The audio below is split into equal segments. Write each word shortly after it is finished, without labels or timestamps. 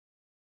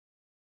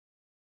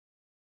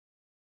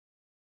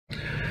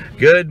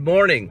Good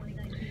morning.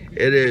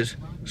 It is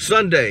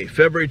Sunday,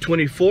 February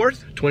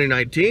 24th,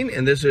 2019,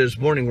 and this is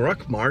Morning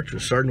Ruck March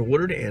with Sergeant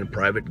Woodard and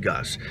Private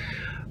Gus.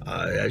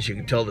 As you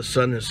can tell, the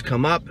sun has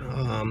come up.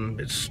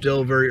 It's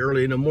still very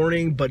early in the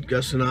morning, but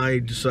Gus and I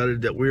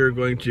decided that we are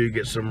going to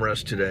get some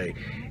rest today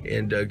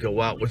and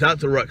go out without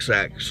the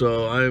rucksack.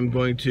 So I'm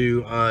going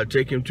to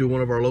take him to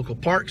one of our local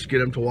parks,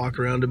 get him to walk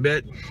around a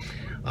bit.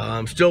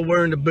 I'm still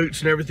wearing the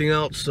boots and everything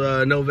else,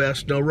 no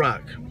vest, no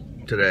ruck.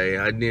 Today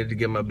I needed to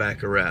give my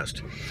back a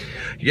rest.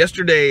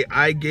 Yesterday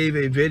I gave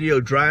a video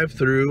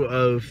drive-through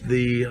of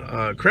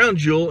the crown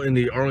jewel in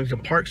the Arlington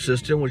Park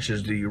system, which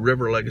is the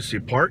River Legacy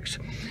Parks,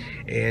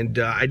 and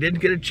I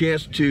didn't get a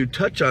chance to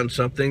touch on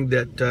something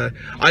that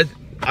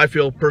I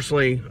feel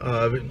personally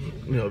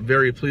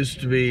very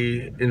pleased to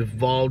be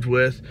involved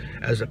with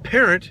as a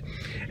parent,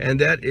 and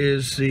that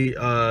is the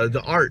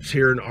arts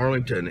here in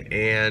Arlington,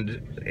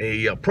 and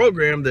a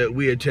program that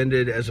we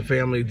attended as a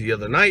family the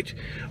other night,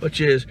 which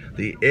is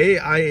the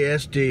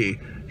AISD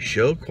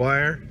Show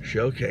Choir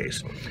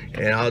Showcase.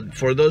 And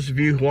for those of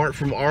you who aren't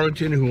from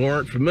Arlington, who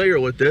aren't familiar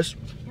with this,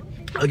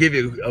 I'll give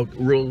you a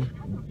real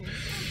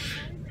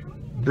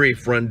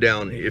brief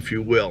rundown, if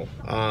you will.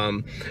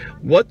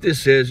 What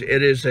this is,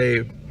 it is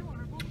a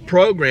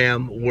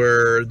program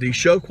where the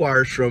show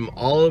choirs from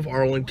all of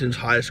Arlington's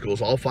high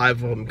schools, all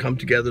 5 of them, come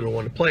together in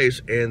one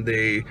place and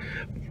they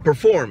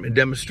perform and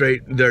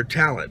demonstrate their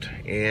talent.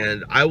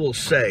 And I will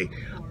say,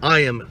 I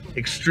am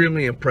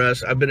extremely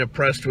impressed. I've been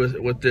impressed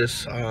with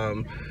this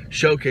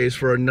showcase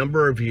for a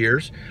number of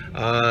years.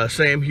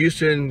 Sam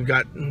Houston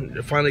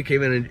finally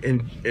came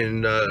in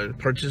and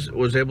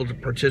was able to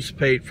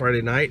participate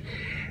Friday night,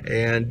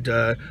 and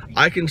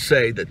I can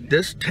say that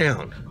this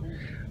town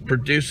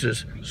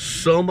produces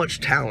so much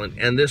talent,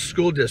 and this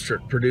school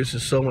district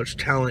produces so much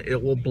talent,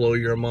 it will blow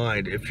your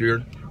mind if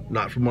you're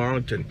not from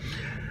Arlington.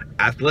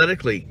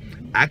 Athletically,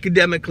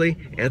 academically,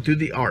 and through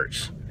the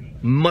arts,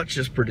 much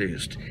is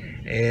produced.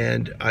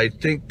 And I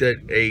think that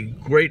a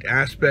great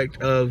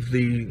aspect of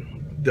the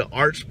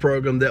arts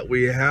program that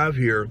we have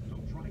here,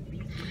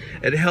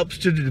 it helps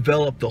to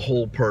develop the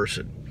whole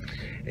person.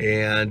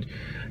 And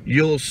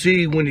you'll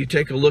see when you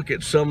take a look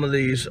at some of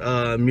these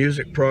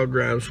music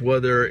programs,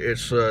 whether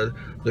it's the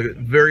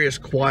various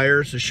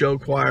choirs, the show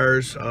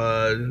choirs,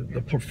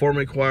 the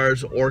performing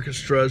choirs,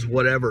 orchestras,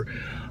 whatever,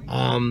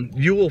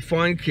 you will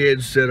find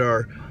kids that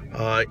are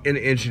in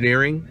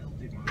engineering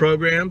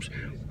programs,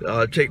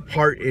 take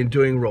part in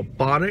doing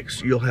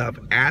robotics. You'll have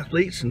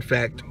athletes. In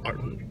fact,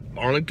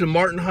 Arlington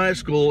Martin High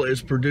School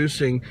is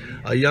producing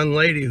a young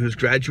lady who's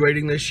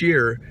graduating this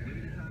year.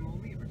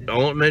 I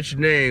won't mention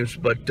names,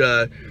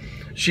 but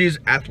she's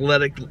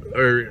athletic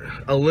or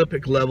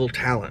Olympic level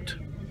talent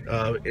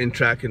in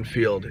track and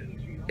field,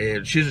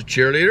 and she's a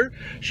cheerleader,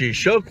 she's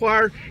show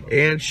choir,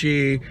 and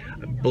she,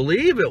 I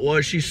believe it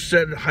was, she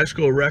set a high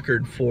school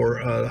record for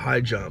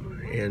high jump.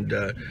 And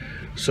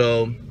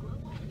so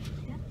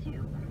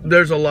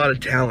there's a lot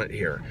of talent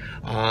here.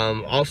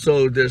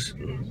 Also, this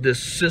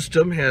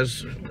system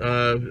has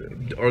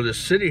or the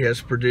city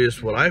has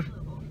produced what I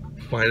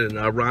find an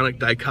ironic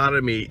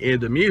dichotomy in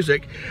the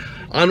music.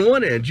 On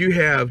one end you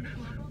have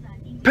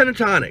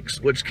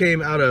pentatonics, which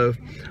came out of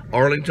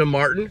Arlington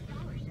Martin.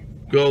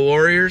 Go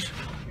Warriors,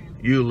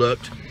 you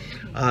looked.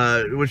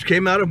 Which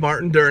came out of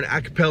Martin. They're an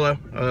a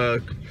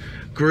cappella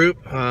group,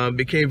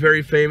 became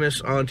very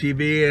famous on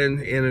TV,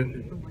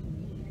 and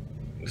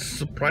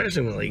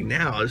surprisingly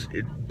now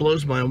it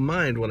blows my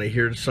mind when I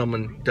hear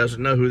someone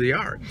doesn't know who they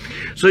are.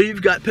 So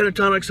you've got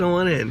pentatonics on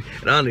one end,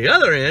 and on the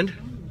other end,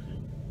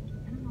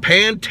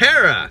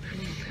 Pantera,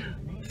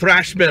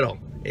 thrash metal.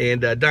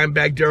 And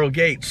Dimebag Daryl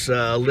Gates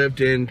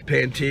lived in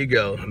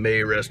Pantego, may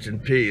he rest in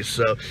peace.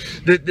 So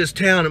this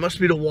town, it must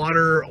be the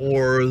water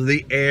or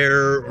the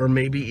air or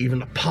maybe even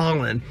the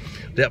pollen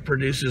that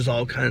produces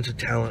all kinds of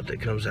talent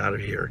that comes out of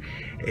here.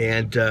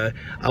 And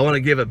I want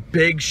to give a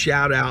big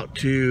shout out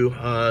to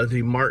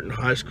the Martin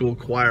High School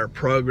Choir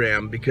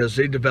program, because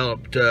they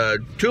developed 2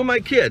 of my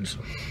kids.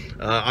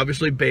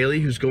 Obviously Bailey,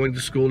 who's going to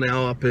school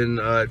now up in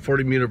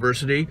Fordham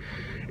University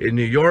in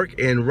New York,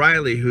 and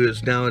Riley, who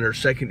is now in her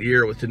 2nd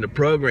year within the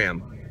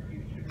program.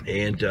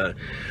 And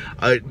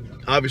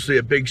obviously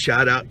a big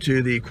shout out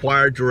to the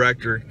choir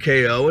director,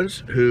 Kay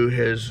Owens, who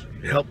has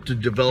helped to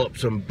develop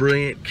some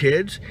brilliant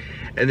kids,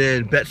 and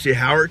then Betsy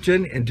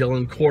Howerton and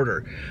Dylan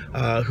Corder,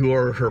 who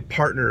are her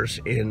partners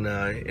in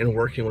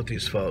working with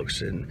these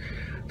folks. And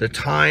the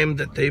time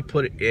that they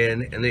put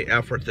in and the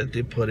effort that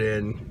they put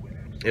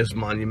in is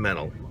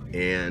monumental.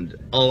 And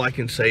all I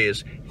can say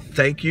is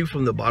thank you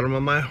from the bottom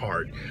of my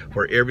heart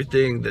for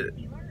everything that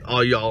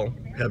all y'all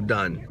have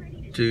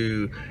done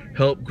to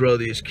help grow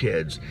these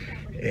kids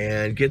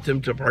and get them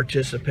to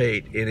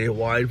participate in a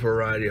wide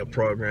variety of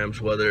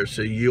programs, whether it's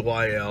the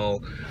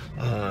UIL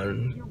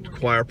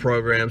choir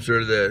programs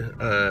or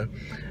the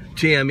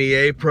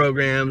TMEA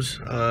programs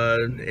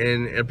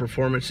and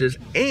performances.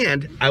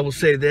 And I will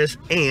say this,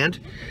 and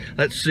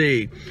let's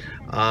see,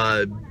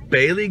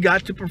 Bailey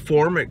got to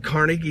perform at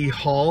Carnegie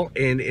Hall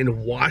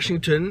in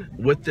Washington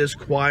with this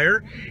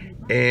choir,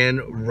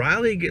 And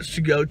Riley gets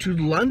to go to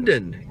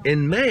London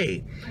in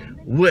May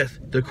with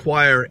the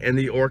choir and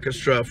the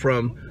orchestra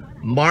from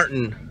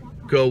Martin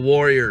Go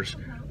Warriors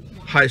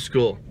High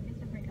School.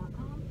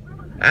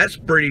 That's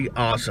pretty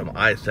awesome,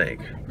 I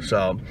think.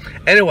 So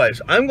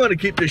anyways, I'm going to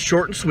keep this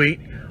short and sweet.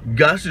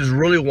 Gus is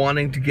really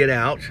wanting to get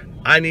out.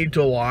 I need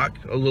to walk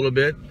a little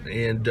bit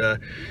and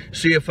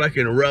see if I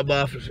can rub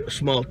off a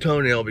small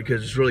toenail,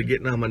 because it's really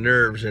getting on my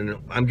nerves, and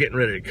I'm getting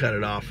ready to cut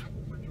it off.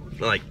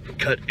 Like,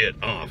 cut it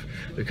off,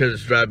 because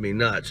it's driving me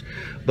nuts.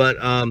 But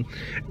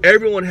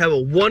everyone have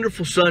a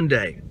wonderful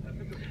Sunday.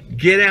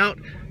 Get out,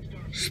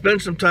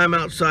 spend some time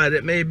outside.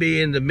 It may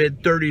be in the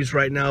mid-30s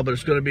right now, but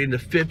it's going to be in the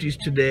 50s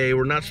today.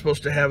 We're not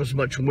supposed to have as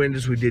much wind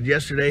as we did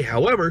yesterday.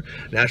 However,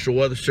 National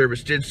Weather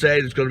Service did say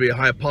there's going to be a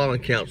high pollen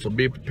count, so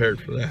be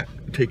prepared for that.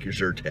 Take your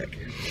Zyrtec.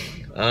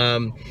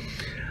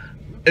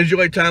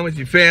 Enjoy time with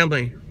your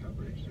family.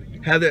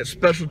 Have that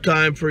special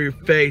time for your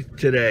faith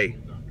today.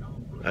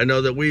 I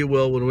know that we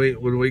will when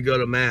we go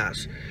to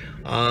Mass.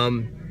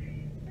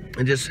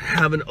 And just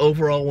have an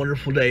overall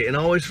wonderful day. And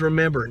always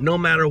remember, no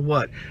matter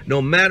what,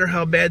 no matter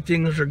how bad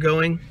things are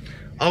going,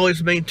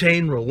 always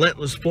maintain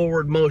relentless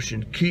forward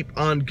motion. Keep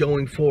on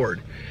going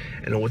forward.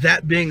 And with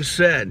that being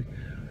said,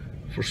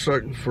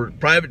 for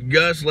Private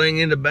Gus laying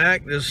in the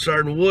back, this is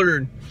Sergeant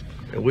Woodard,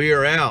 and we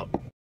are out.